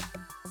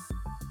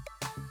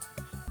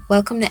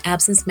Welcome to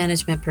Absence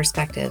Management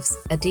Perspectives,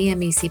 a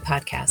DMEC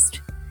podcast.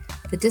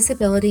 The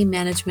Disability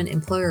Management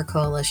Employer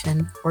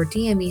Coalition, or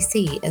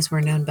DMEC as we're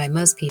known by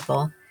most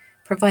people,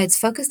 provides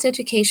focused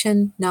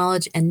education,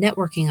 knowledge, and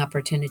networking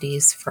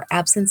opportunities for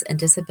absence and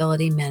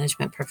disability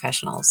management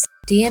professionals.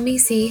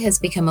 DMEC has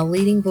become a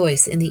leading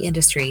voice in the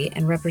industry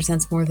and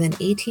represents more than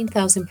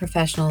 18,000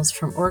 professionals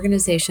from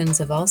organizations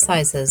of all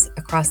sizes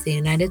across the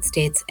United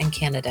States and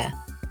Canada.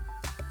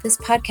 This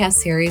podcast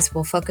series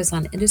will focus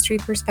on industry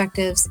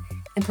perspectives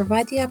and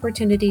provide the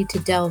opportunity to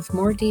delve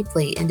more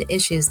deeply into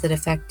issues that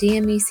affect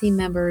DMEC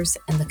members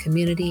and the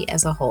community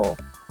as a whole.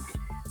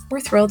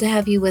 We're thrilled to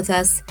have you with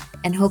us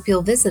and hope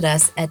you'll visit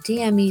us at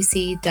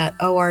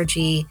dmec.org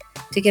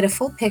to get a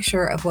full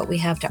picture of what we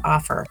have to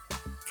offer,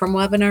 from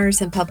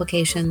webinars and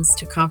publications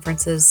to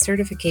conferences,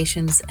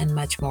 certifications, and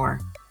much more.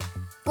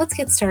 Let's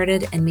get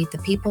started and meet the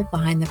people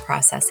behind the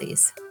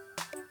processes.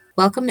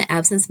 Welcome to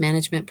Absence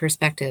Management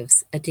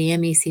Perspectives, a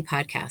DMEC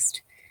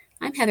podcast.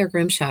 I'm Heather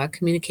Grimshaw,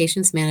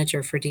 Communications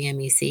Manager for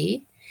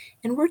DMEC,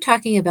 and we're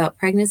talking about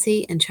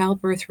pregnancy and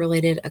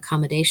childbirth-related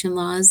accommodation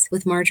laws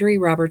with Marjorie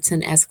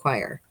Robertson,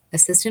 Esquire,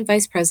 Assistant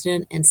Vice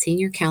President and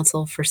Senior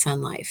Counsel for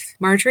Sun Life.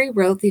 Marjorie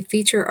wrote the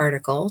feature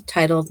article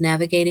titled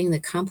Navigating the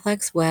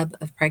Complex Web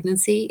of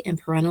Pregnancy and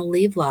Parental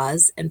Leave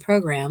Laws and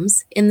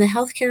Programs in the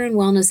Healthcare and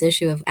Wellness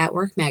issue of At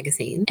Work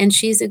magazine, and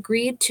she's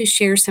agreed to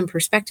share some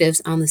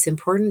perspectives on this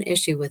important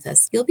issue with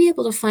us. You'll be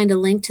able to find a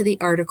link to the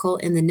article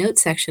in the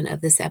notes section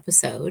of this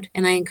episode,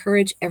 and I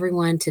encourage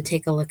everyone to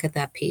take a look at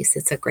that piece.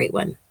 It's a great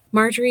one.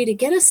 Marjorie, to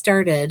get us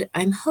started,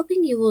 I'm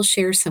hoping you will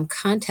share some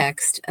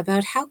context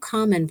about how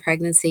common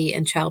pregnancy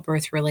and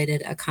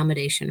childbirth-related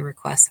accommodation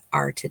requests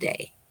are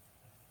today.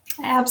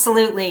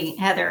 Absolutely,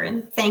 Heather,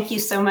 and thank you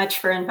so much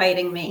for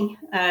inviting me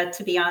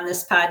to be on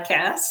this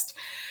podcast.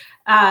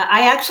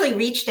 I actually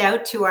reached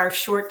out to our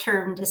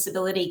short-term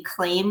disability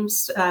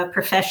claims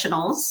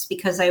professionals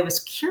because I was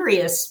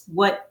curious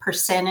what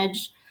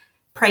percentage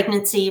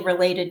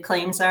pregnancy-related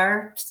claims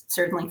are,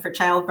 certainly for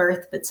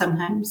childbirth, but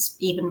sometimes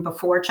even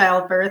before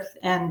childbirth.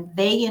 And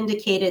they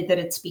indicated that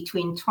it's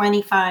between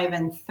 25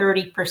 and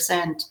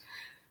 30%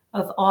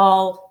 of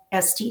all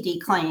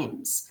STD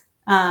claims.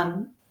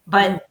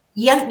 But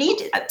yeah,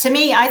 to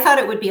me, I thought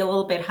it would be a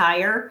little bit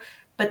higher.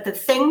 But the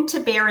thing to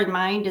bear in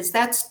mind is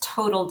that's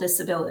total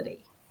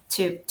disability.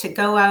 To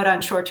go out on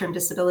short-term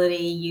disability,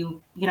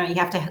 you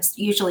have to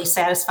usually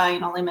satisfy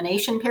an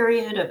elimination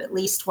period of at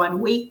least 1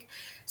 week.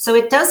 So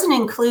it doesn't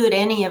include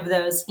any of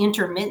those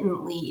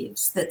intermittent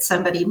leaves that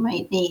somebody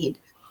might need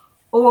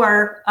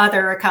or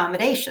other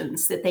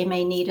accommodations that they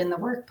may need in the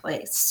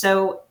workplace.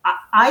 So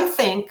I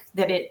think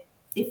that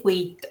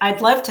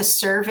I'd love to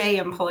survey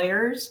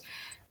employers,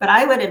 but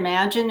I would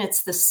imagine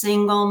it's the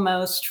single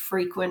most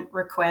frequent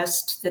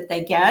request that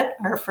they get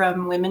are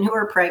from women who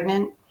are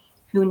pregnant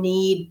who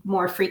need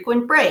more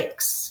frequent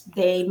breaks.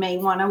 They may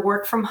want to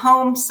work from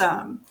home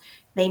some.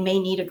 They may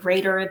need a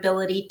greater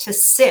ability to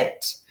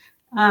sit.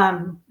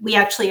 We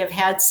actually have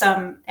had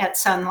some at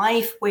Sun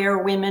Life where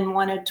women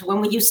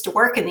when we used to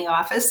work in the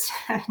office,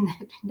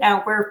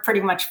 now we're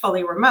pretty much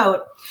fully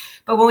remote,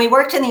 but when we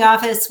worked in the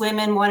office,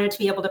 women wanted to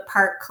be able to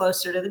park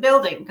closer to the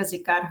building because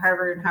it got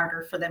harder and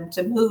harder for them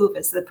to move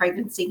as the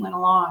pregnancy went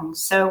along.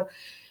 So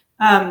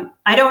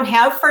I don't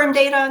have firm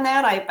data on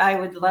that. I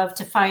would love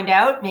to find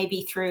out,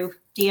 maybe through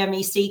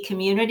DMEC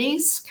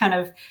communities, kind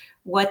of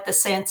what the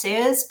sense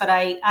is, but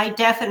I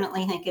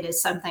definitely think it is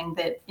something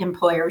that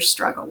employers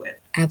struggle with.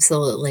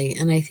 Absolutely.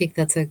 And I think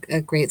that's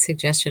a great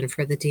suggestion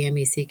for the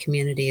DMEC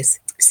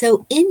communities.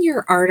 So in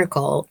your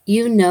article,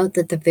 you note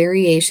that the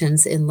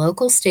variations in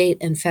local, state,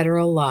 and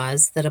federal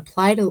laws that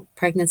apply to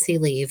pregnancy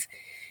leave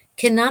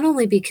can not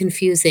only be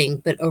confusing,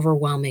 but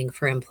overwhelming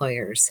for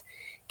employers.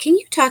 Can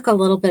you talk a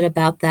little bit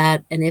about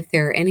that and if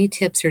there are any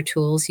tips or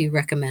tools you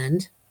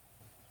recommend?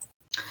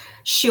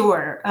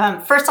 Sure.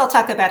 First, I'll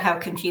talk about how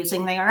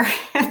confusing they are,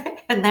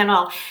 and then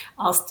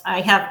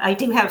I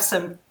do have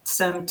some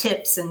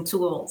tips and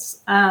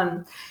tools.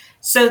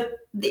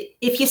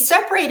 If you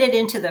separate it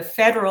into the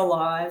federal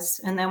laws,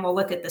 and then we'll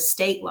look at the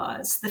state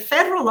laws, the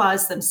federal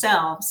laws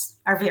themselves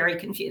are very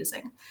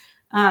confusing.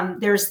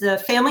 There's the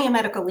Family and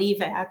Medical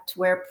Leave Act,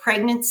 where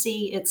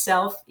pregnancy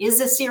itself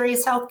is a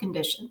serious health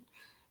condition.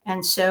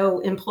 And so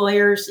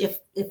employers, if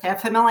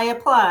FMLA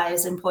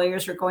applies,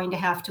 employers are going to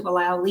have to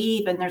allow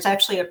leave. And there's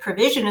actually a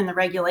provision in the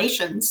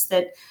regulations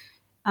that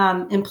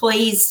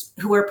employees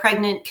who are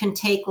pregnant can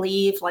take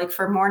leave, like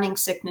for morning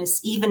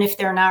sickness, even if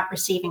they're not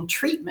receiving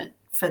treatment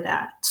for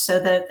that. So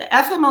the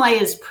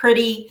FMLA is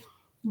pretty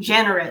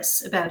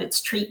generous about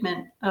its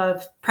treatment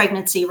of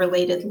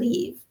pregnancy-related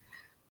leave.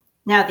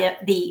 Now,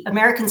 the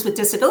Americans with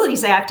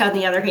Disabilities Act, on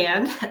the other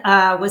hand,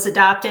 was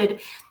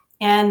adopted.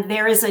 And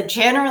there is a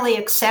generally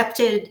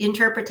accepted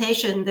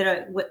interpretation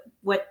that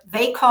what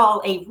they call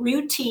a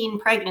routine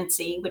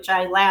pregnancy, which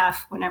I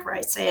laugh whenever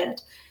I say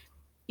it,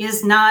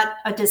 is not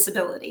a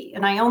disability.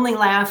 And I only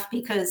laugh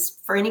because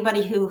for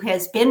anybody who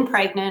has been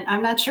pregnant,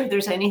 I'm not sure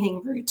there's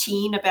anything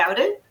routine about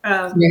it.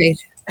 Right.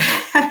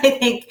 I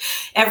think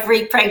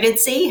every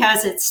pregnancy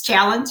has its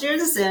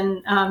challenges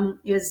and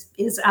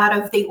is out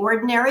of the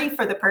ordinary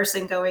for the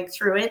person going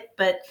through it.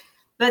 But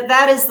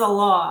that is the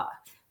law.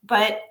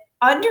 But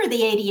under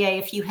the ADA,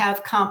 if you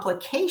have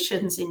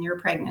complications in your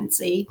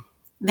pregnancy,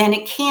 then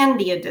it can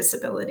be a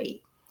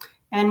disability.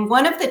 And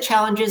one of the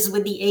challenges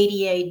with the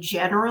ADA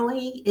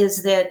generally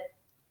is that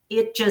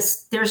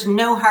there's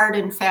no hard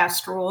and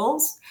fast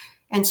rules.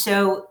 And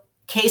so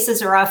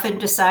cases are often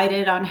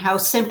decided on how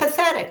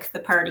sympathetic the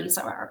parties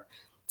are.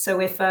 So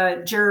if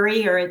a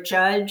jury or a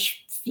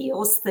judge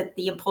feels that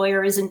the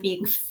employer isn't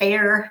being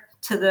fair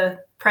to the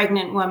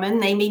pregnant woman,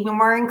 they may be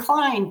more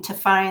inclined to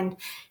find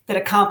that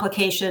a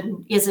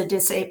complication is a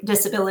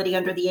disability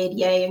under the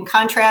ADA. In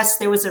contrast,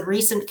 there was a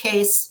recent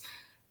case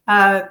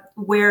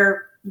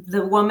where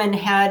the woman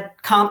had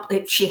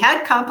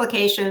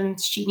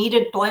complications, she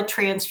needed blood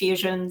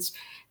transfusions,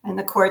 and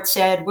the court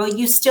said, well,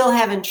 you still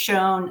haven't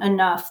shown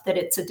enough that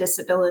it's a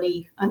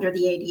disability under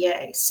the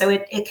ADA. So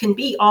it can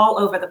be all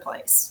over the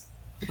place.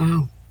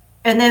 Wow.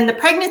 And then the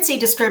Pregnancy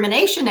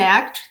Discrimination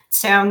Act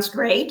sounds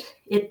great.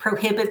 It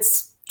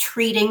prohibits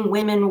treating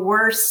women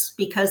worse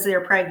because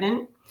they're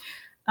pregnant.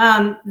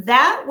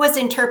 That was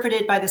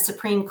interpreted by the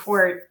Supreme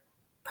Court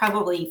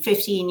probably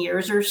 15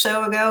 years or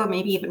so ago,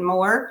 maybe even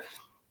more,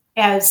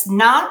 as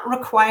not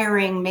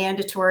requiring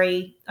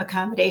mandatory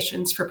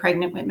accommodations for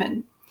pregnant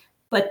women.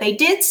 But they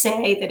did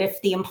say that if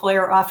the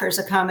employer offers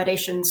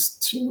accommodations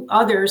to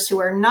others who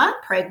are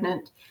not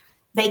pregnant,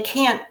 they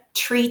can't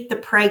treat the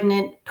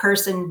pregnant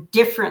person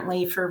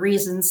differently for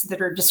reasons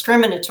that are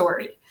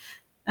discriminatory.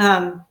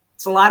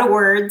 It's a lot of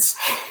words.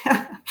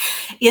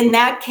 In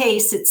that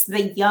case, it's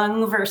the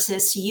Young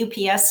versus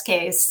UPS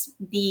case.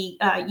 The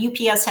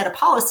UPS had a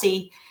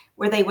policy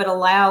where they would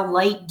allow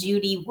light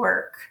duty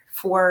work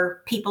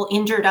for people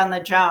injured on the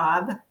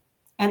job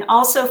and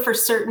also for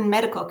certain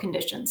medical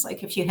conditions,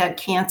 like if you had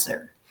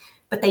cancer,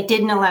 but they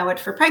didn't allow it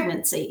for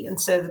pregnancy. And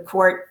so the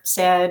court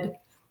said,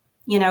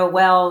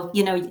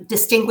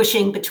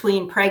 distinguishing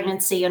between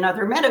pregnancy and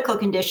other medical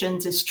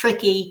conditions is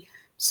tricky.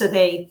 So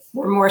they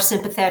were more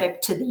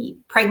sympathetic to the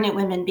pregnant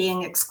women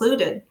being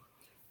excluded.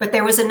 But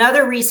there was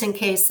another recent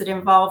case that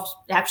involved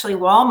actually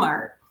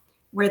Walmart,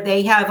 where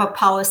they have a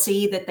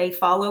policy that they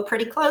follow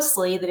pretty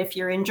closely, that if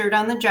you're injured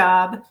on the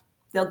job,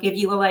 they'll give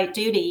you a light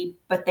duty,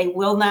 but they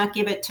will not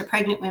give it to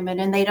pregnant women,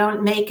 and they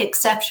don't make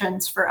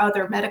exceptions for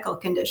other medical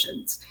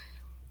conditions.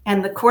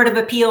 And the Court of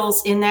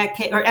Appeals in that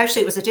case, or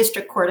actually it was a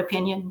district court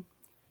opinion,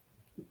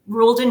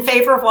 ruled in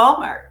favor of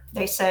Walmart.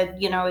 They said,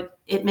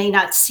 it may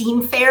not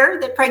seem fair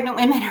that pregnant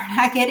women are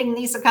not getting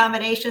these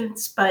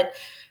accommodations, but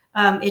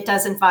it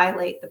doesn't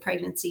violate the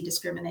Pregnancy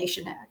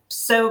Discrimination Act.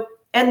 So,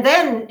 and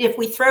then if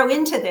we throw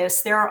into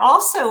this, there are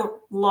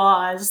also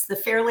laws, the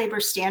Fair Labor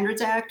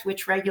Standards Act,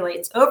 which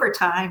regulates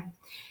overtime,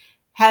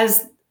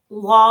 has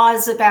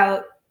laws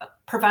about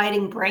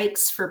providing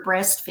breaks for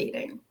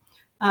breastfeeding.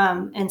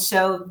 And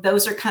so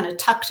those are kind of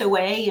tucked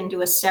away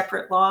into a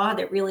separate law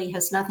that really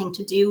has nothing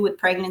to do with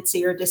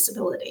pregnancy or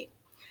disability.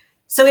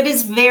 So it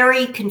is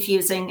very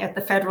confusing at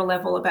the federal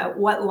level about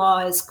what law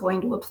is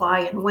going to apply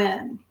and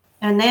when.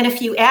 And then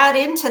if you add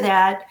into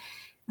that,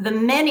 the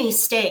many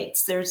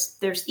states,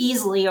 there's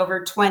easily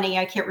over 20,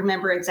 I can't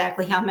remember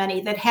exactly how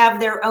many, that have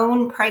their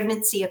own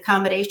pregnancy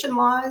accommodation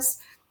laws.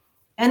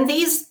 And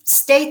these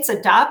states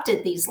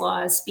adopted these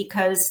laws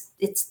because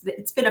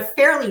it's been a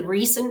fairly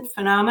recent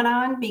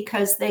phenomenon,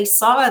 because they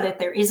saw that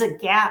there is a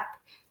gap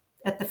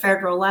at the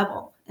federal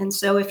level. And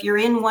so if you're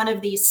in one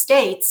of these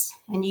states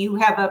and you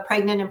have a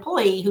pregnant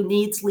employee who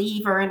needs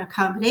leave or an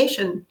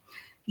accommodation,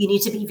 you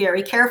need to be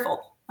very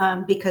careful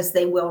because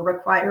they will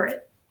require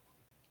it.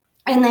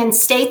 And then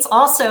states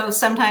also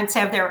sometimes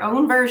have their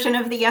own version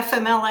of the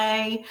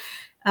FMLA.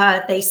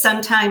 They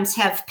sometimes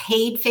have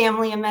paid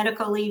family and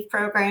medical leave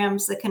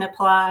programs that can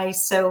apply.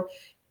 So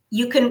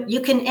you can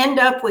end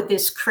up with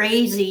this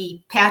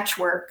crazy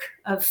patchwork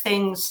of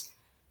things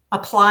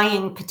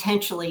applying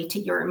potentially to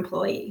your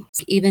employee.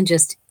 Even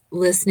just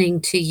listening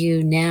to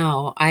you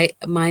now,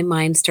 my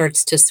mind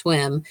starts to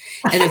swim.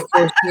 And of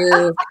course,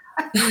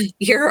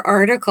 your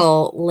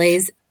article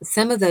lays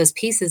some of those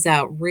pieces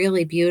out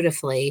really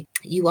beautifully.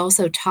 You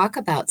also talk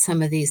about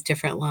some of these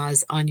different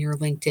laws on your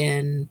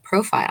LinkedIn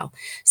profile.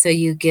 So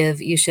you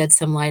shed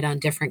some light on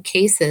different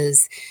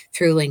cases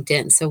through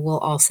LinkedIn. So we'll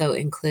also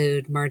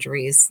include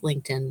Marjorie's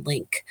LinkedIn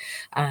link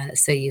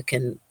so you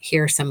can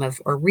hear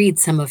or read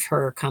some of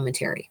her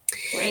commentary.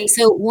 Great.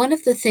 So one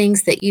of the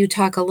things that you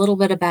talk a little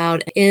bit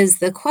about is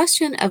the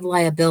question of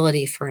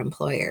liability for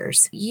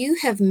employers. You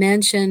have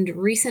mentioned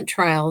recent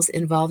trials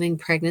involving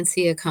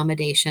pregnancy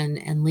accommodation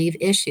and leave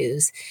issues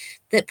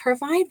that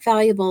provide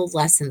valuable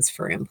lessons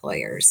for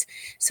employers.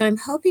 So I'm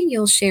hoping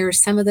you'll share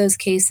some of those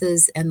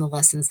cases and the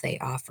lessons they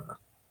offer.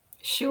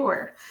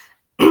 Sure.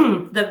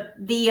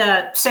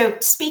 So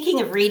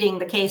speaking of reading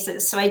the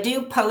cases, so I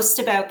do post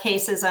about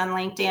cases on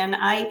LinkedIn.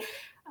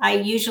 I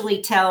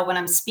usually tell when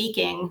I'm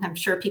speaking, I'm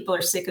sure people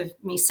are sick of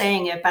me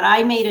saying it, but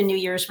I made a New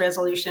Year's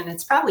resolution,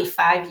 it's probably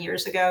 5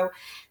 years ago,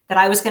 that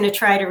I was going to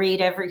try to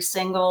read every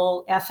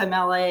single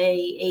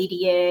FMLA,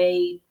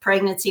 ADA,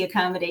 pregnancy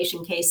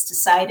accommodation case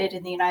decided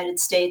in the United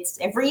States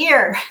every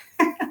year.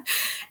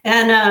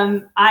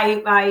 And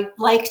I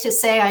like to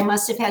say I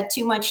must have had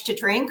too much to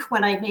drink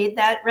when I made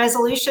that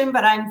resolution,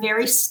 but I'm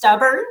very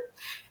stubborn.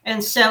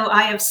 And so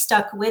I have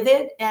stuck with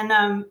it,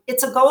 and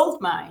it's a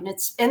gold mine.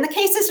 And the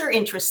cases are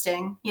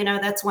interesting.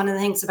 That's one of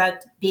the things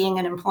about being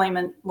an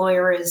employment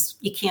lawyer is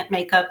you can't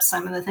make up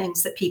some of the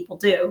things that people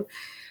do.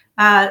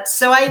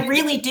 So I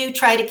really do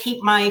try to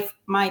keep my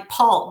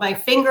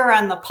finger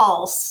on the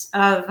pulse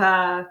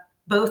of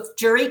both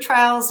jury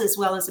trials as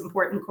well as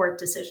important court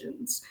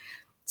decisions.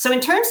 So in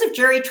terms of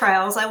jury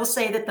trials, I will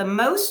say that the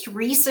most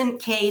recent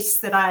case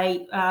that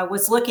I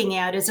was looking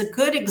at is a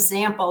good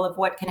example of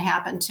what can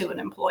happen to an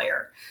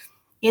employer.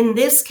 In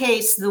this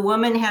case, the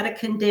woman had a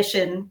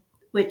condition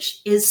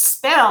which is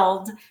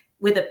spelled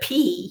with a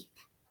P,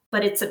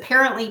 but it's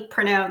apparently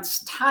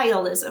pronounced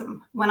tyolism.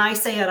 When I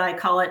say it, I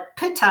call it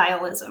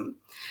patyolism.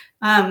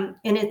 And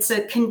it's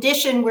a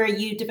condition where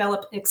you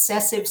develop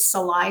excessive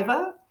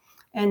saliva.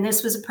 And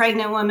this was a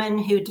pregnant woman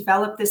who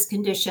developed this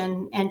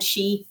condition, and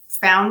she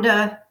found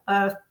a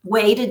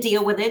way to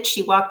deal with it.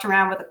 She walked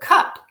around with a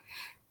cup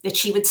that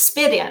she would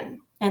spit in,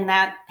 and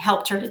that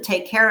helped her to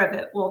take care of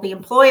it. Well, the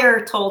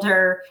employer told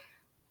her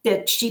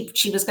that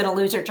she was going to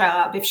lose her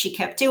job if she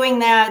kept doing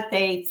that.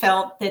 They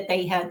felt that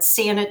they had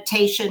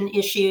sanitation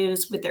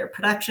issues with their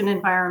production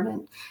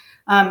environment.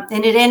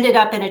 And it ended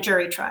up in a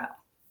jury trial.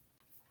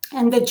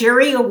 And the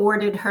jury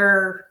awarded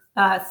her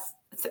about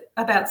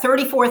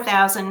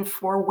 $34,000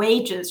 for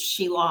wages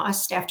she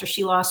lost after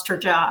she lost her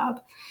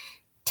job,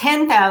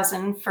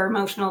 $10,000 for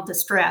emotional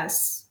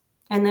distress,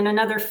 and then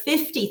another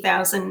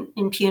 $50,000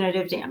 in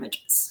punitive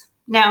damages.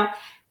 Now,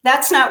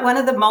 that's not one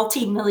of the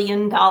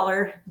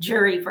multi-million-dollar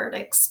jury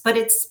verdicts, but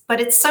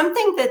it's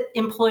something that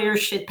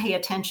employers should pay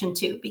attention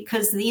to,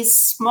 because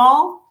these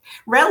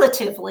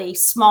relatively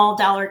small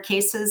dollar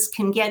cases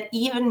can get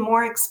even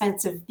more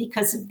expensive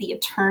because of the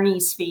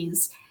attorney's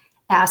fees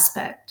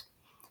aspect.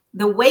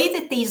 The way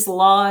that these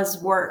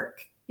laws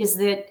work is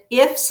that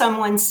if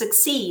someone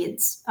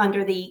succeeds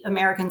under the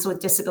Americans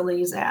with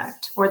Disabilities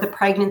Act or the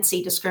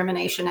Pregnancy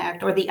Discrimination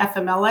Act or the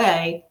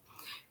FMLA,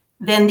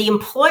 then the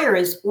employer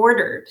is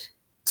ordered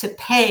to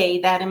pay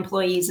that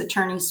employee's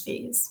attorney's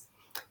fees.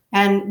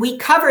 And we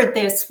covered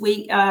this.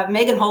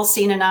 Megan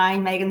Holstein and I,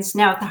 Megan's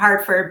now at the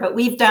Hartford, but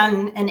we've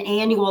done an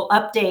annual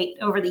update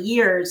over the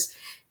years.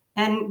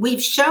 And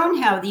we've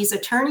shown how these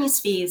attorney's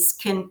fees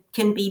can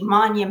be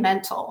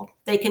monumental.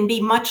 They can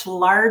be much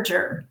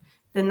larger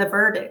than the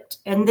verdict.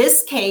 And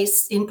this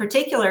case in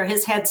particular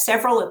has had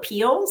several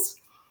appeals.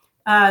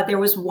 There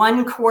was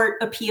one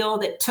court appeal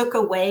that took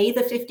away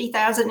the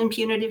 $50,000 in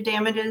punitive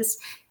damages.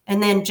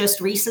 And then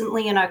just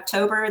recently in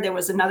October, there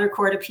was another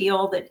court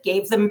appeal that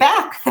gave them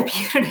back the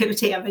punitive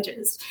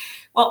damages.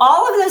 Well,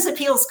 all of those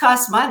appeals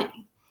cost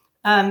money.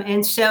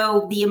 And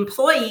so the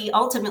employee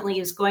ultimately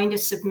is going to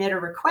submit a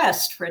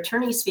request for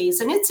attorney's fees.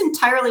 And it's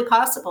entirely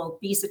possible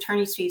these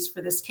attorney's fees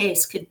for this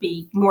case could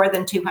be more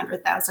than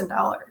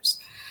 $200,000.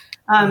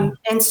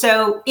 And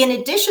so in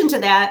addition to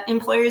that,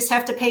 employers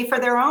have to pay for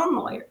their own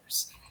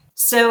lawyers.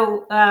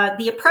 So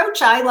the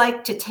approach I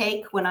like to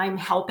take when I'm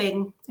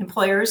helping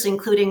employers,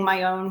 including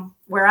my own,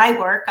 where I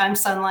work, I'm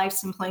Sun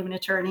Life's employment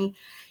attorney,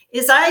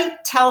 is I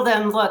tell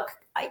them, look,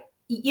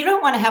 you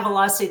don't want to have a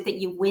lawsuit that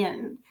you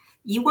win.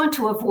 You want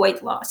to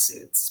avoid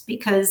lawsuits,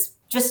 because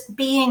just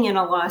being in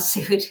a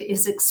lawsuit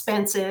is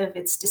expensive,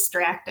 it's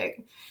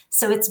distracting.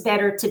 So it's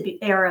better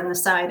to err on the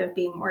side of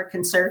being more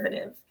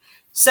conservative.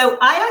 So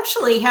I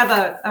actually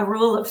have a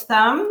rule of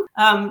thumb.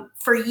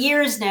 For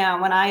years now,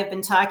 when I have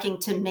been talking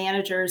to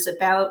managers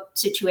about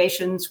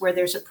situations where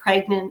there's a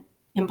pregnant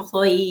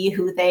employee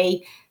who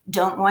they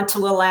don't want to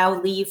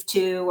allow leave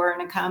to or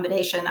an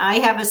accommodation, I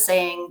have a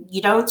saying: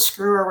 you don't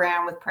screw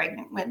around with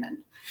pregnant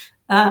women.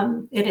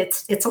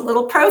 It's a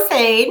little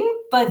profane,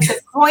 but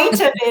the point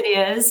of it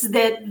is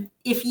that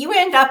if you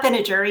end up in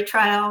a jury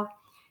trial,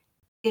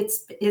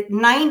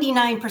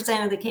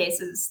 99% of the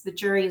cases, the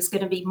jury is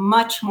going to be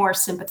much more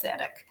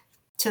sympathetic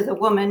to the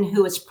woman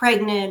who is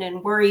pregnant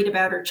and worried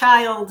about her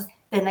child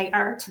than they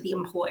are to the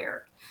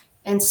employer.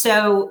 And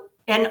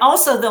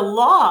also the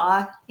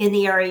law in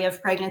the area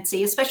of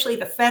pregnancy, especially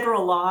the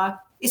federal law,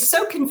 is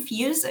so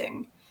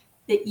confusing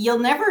that you'll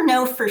never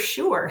know for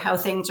sure how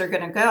things are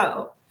going to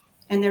go.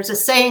 And there's a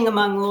saying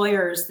among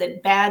lawyers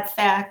that bad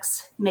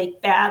facts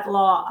make bad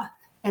law.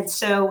 And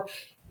so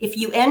if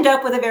you end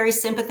up with a very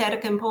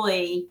sympathetic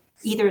employee,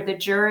 either the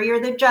jury or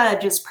the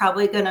judge is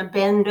probably going to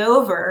bend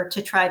over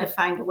to try to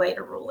find a way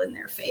to rule in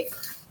their favor.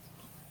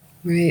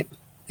 Right.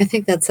 I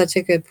think that's such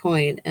a good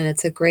point, and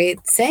it's a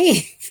great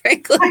saying,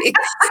 frankly.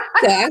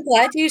 So I'm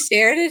glad you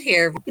shared it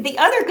here. The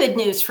other good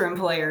news for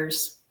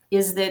employers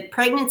is that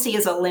pregnancy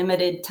is a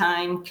limited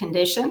time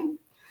condition.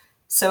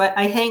 So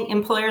I think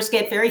employers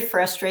get very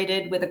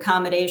frustrated with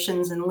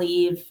accommodations and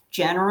leave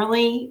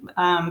generally,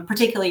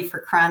 particularly for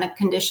chronic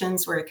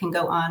conditions where it can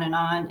go on and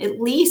on. At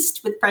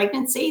least with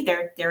pregnancy,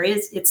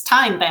 it's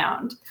time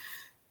bound.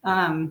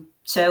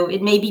 So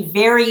it may be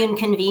very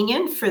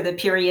inconvenient for the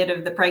period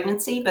of the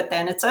pregnancy, but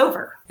then it's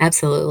over.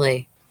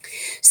 Absolutely.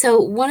 So,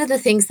 one of the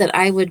things that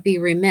I would be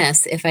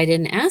remiss if I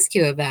didn't ask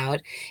you about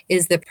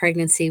is the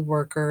Pregnancy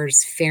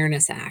Workers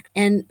Fairness Act.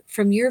 And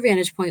from your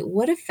vantage point,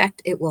 what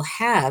effect it will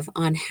have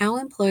on how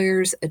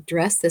employers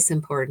address this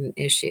important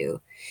issue?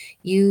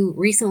 You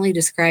recently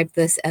described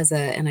this as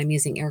and I'm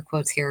using air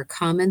quotes here,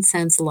 common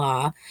sense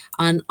law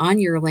on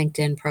your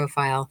LinkedIn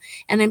profile.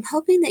 And I'm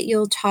hoping that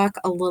you'll talk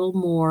a little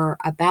more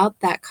about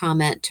that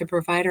comment to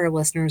provide our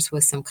listeners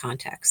with some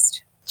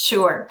context.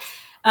 Sure.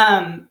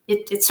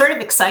 It's sort of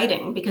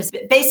exciting because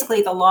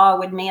basically the law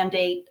would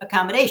mandate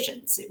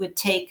accommodations. It would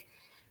take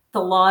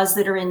the laws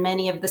that are in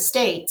many of the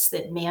states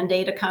that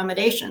mandate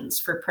accommodations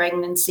for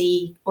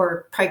pregnancy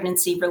or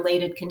pregnancy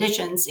related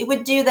conditions. It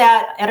would do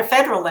that at a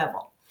federal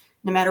level.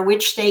 No matter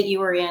which state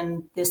you are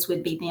in, this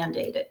would be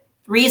mandated.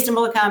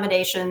 Reasonable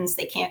accommodations,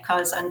 they can't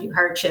cause undue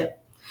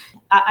hardship.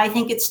 I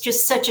think it's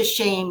just such a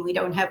shame we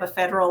don't have a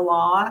federal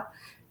law.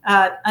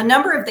 A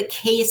number of the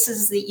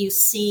cases that you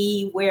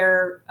see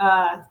where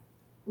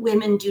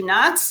women do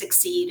not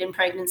succeed in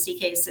pregnancy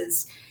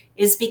cases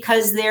is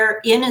because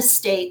they're in a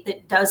state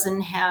that doesn't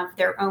have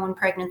their own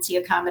pregnancy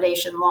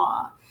accommodation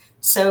law.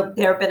 So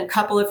there have been a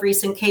couple of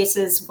recent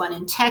cases, one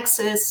in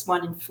Texas,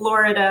 one in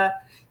Florida,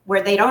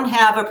 where they don't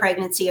have a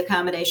pregnancy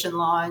accommodation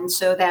law. And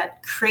so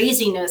that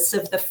craziness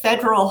of the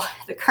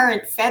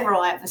current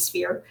federal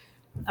atmosphere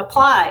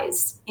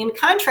applies. In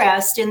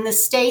contrast, in the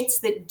states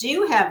that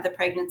do have the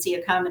pregnancy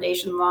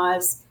accommodation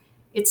laws,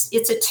 it's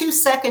a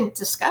 2-second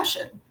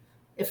discussion.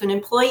 If an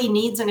employee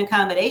needs an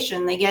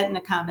accommodation, they get an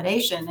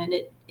accommodation. And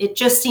it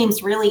just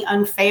seems really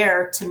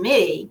unfair to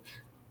me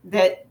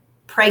that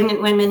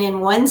pregnant women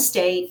in one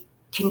state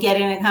can get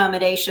an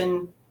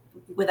accommodation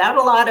without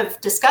a lot of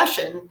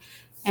discussion,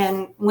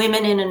 and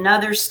women in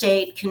another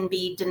state can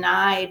be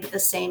denied the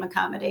same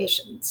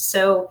accommodations.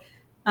 So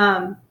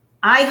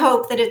I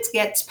hope that it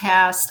gets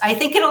passed. I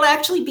think it'll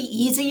actually be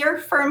easier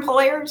for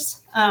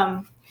employers.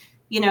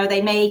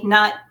 They may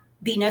not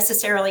be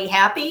necessarily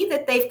happy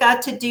that they've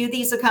got to do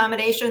these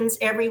accommodations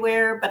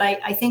everywhere, but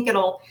I think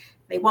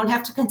they won't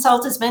have to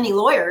consult as many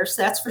lawyers,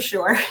 that's for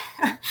sure,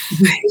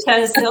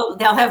 because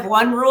they'll have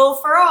one rule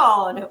for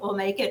all, and it will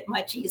make it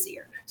much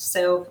easier.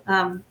 So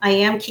I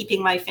am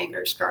keeping my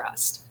fingers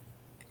crossed.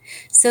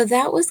 So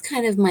that was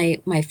kind of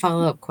my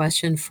follow-up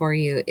question for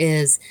you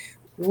is,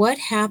 what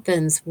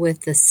happens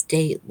with the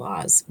state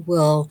laws?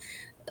 Will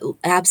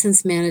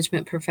absence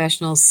management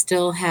professionals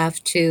still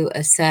have to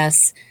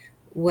assess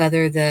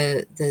whether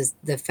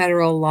the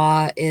federal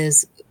law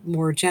is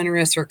more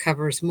generous or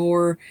covers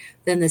more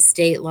than the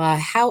state law?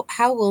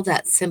 How will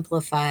that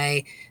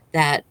simplify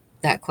that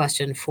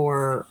question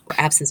for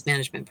absence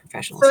management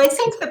professionals? So I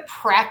think the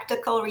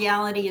practical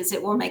reality is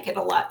it will make it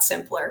a lot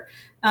simpler.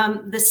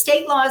 The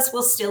state laws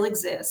will still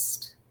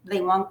exist.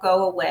 They won't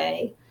go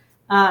away.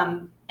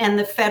 And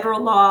the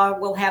federal law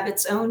will have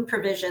its own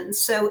provisions.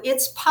 So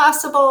it's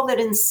possible that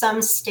in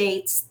some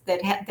states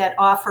that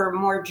offer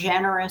more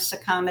generous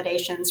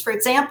accommodations, for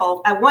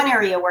example, one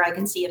area where I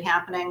can see it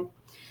happening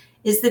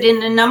is that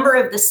in a number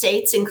of the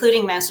states,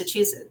 including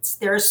Massachusetts,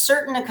 there are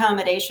certain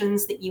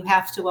accommodations that you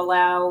have to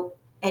allow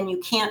and you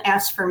can't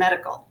ask for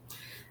medical,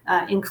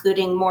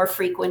 including more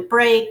frequent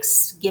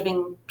breaks,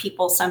 giving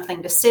people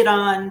something to sit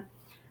on.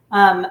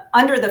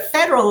 Under the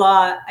federal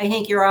law, I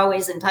think you're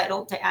always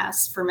entitled to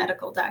ask for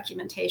medical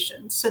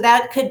documentation. So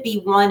that could be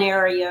one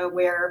area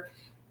where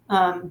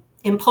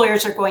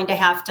employers are going to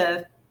have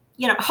to,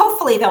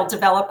 hopefully they'll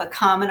develop a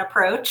common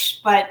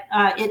approach, but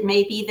it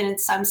may be that in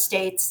some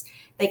states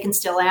they can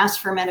still ask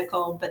for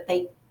medical, but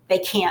they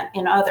can't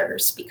in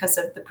others because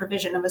of the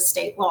provision of a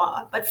state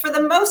law. But for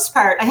the most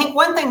part, I think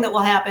one thing that will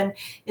happen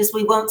is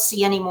we won't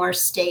see any more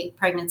state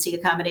pregnancy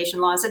accommodation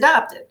laws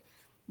adopted.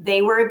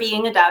 They were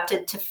being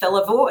adopted to fill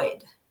a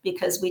void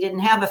because we didn't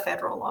have a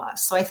federal law.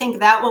 So I think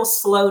that will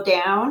slow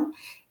down.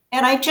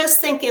 And I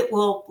just think it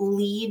will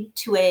lead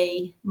to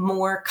a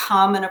more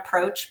common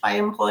approach by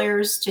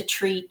employers to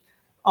treat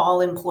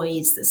all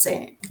employees the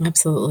same.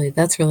 Absolutely.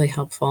 That's really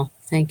helpful.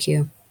 Thank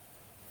you.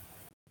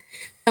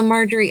 So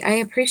Marjorie, I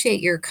appreciate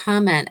your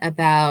comment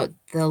about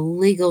the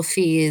legal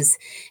fees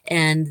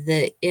and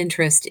the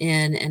interest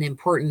in and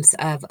importance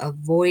of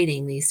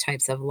avoiding these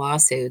types of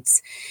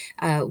lawsuits.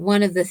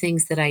 One of the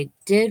things that I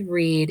did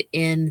read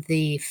in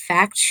the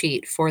fact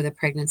sheet for the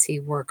Pregnancy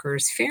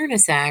Workers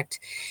Fairness Act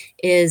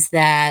is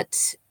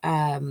that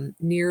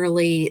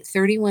nearly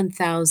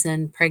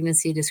 31,000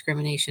 pregnancy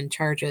discrimination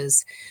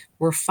charges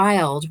were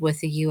filed with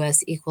the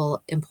U.S.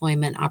 Equal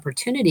Employment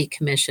Opportunity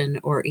Commission,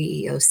 or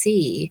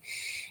EEOC,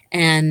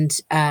 and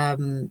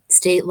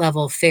state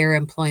level fair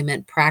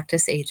employment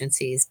practice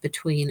agencies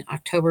between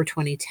October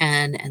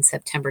 2010 and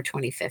September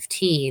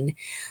 2015,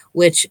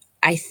 which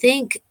I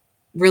think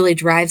really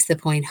drives the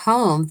point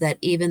home that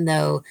even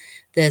though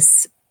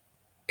this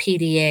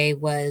PDA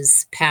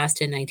was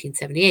passed in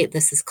 1978,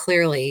 this is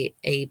clearly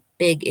a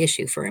big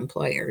issue for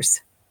employers.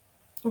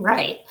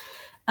 Right.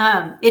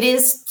 It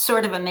is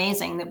sort of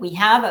amazing that we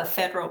have a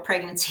federal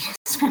pregnancy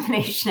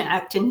discrimination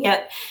act, and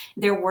yet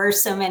there were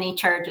so many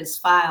charges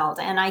filed.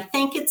 And I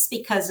think it's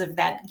because of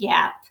that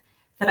gap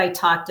that I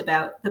talked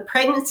about. The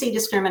Pregnancy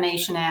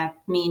Discrimination Act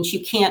means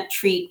you can't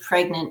treat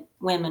pregnant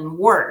women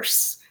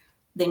worse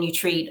than you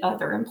treat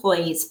other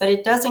employees, but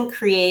it doesn't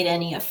create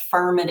any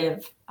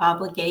affirmative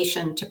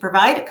obligation to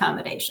provide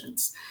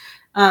accommodations.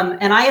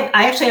 And I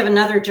actually have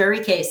another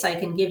jury case I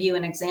can give you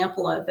an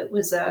example of. It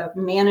was a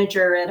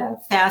manager at a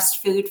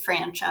fast food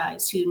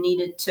franchise who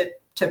needed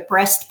to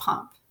breast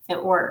pump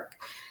at work.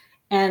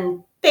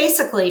 And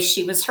basically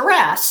she was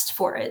harassed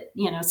for it.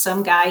 You know,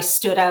 some guy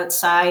stood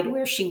outside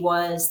where she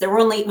was.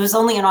 It was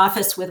only an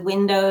office with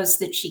windows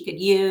that she could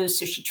use.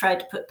 So she tried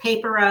to put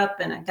paper up,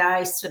 and a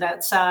guy stood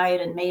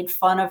outside and made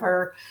fun of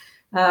her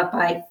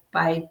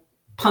by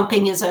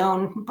pumping his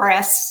own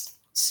breasts,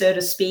 so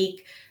to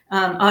speak.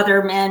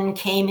 Other men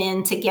came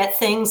in to get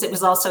things. It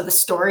was also the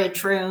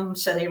storage room,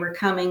 so they were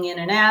coming in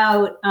and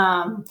out.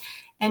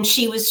 And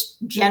she was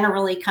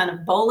generally kind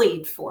of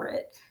bullied for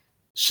it.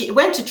 She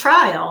went to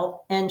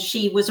trial, and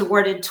she was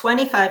awarded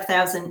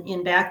 $25,000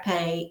 in back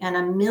pay and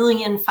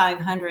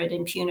 $1,500,000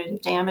 in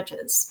punitive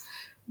damages.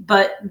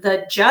 But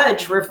the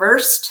judge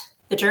reversed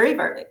the jury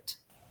verdict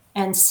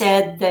and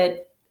said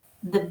that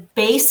the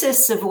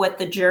basis of what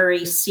the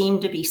jury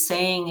seemed to be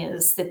saying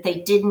is that they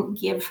didn't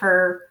give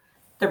her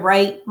the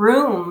right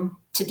room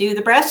to do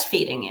the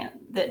breastfeeding in,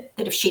 that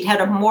if she'd had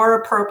a more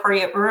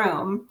appropriate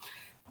room,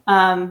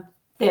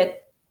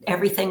 that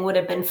everything would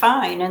have been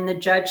fine. And the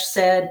judge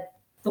said,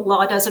 the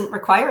law doesn't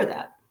require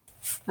that.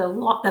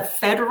 The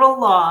federal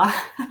law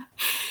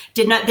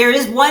did not. There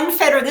is one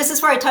federal, this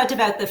is where I talked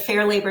about the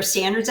Fair Labor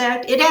Standards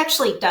Act. It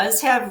actually does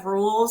have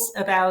rules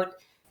about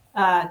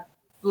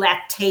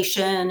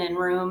lactation and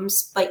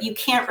rooms, but you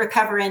can't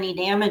recover any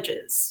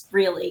damages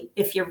really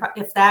if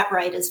that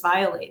right is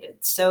violated.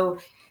 So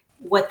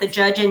what the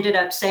judge ended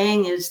up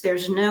saying is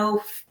there's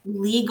no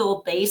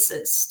legal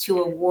basis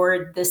to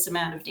award this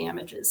amount of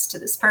damages to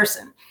this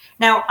person.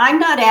 Now, I'm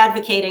not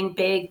advocating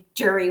big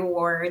jury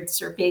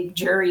awards or big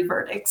jury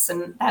verdicts,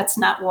 and that's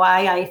not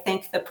why I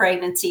think the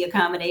pregnancy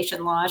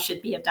accommodation law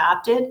should be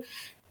adopted.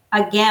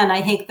 Again,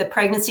 I think the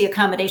pregnancy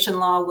accommodation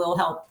law will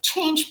help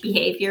change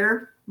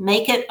behavior,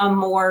 make it a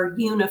more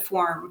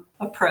uniform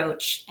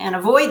approach, and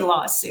avoid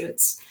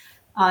lawsuits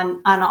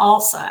on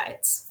all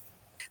sides.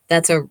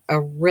 That's a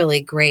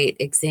really great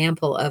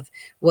example of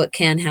what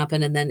can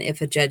happen, and then if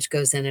a judge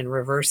goes in and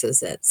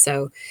reverses it.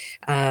 So,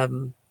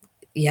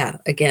 yeah,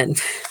 again,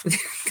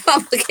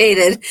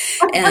 complicated.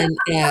 And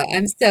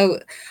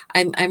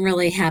I'm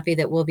really happy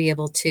that we'll be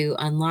able to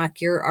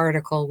unlock your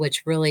article,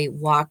 which really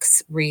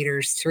walks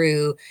readers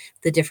through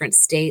the different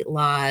state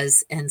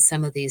laws and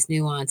some of these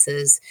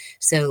nuances,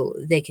 so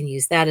they can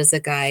use that as a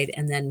guide.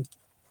 And then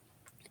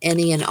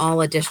any and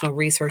all additional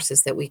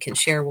resources that we can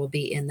share will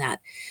be in that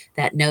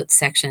notes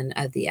section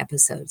of the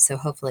episode. So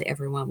hopefully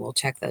everyone will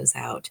check those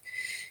out.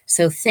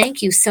 So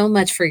thank you so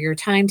much for your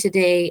time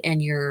today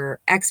and your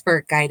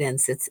expert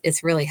guidance.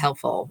 It's really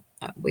helpful.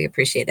 We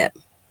appreciate it.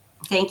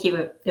 Thank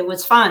you. It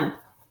was fun.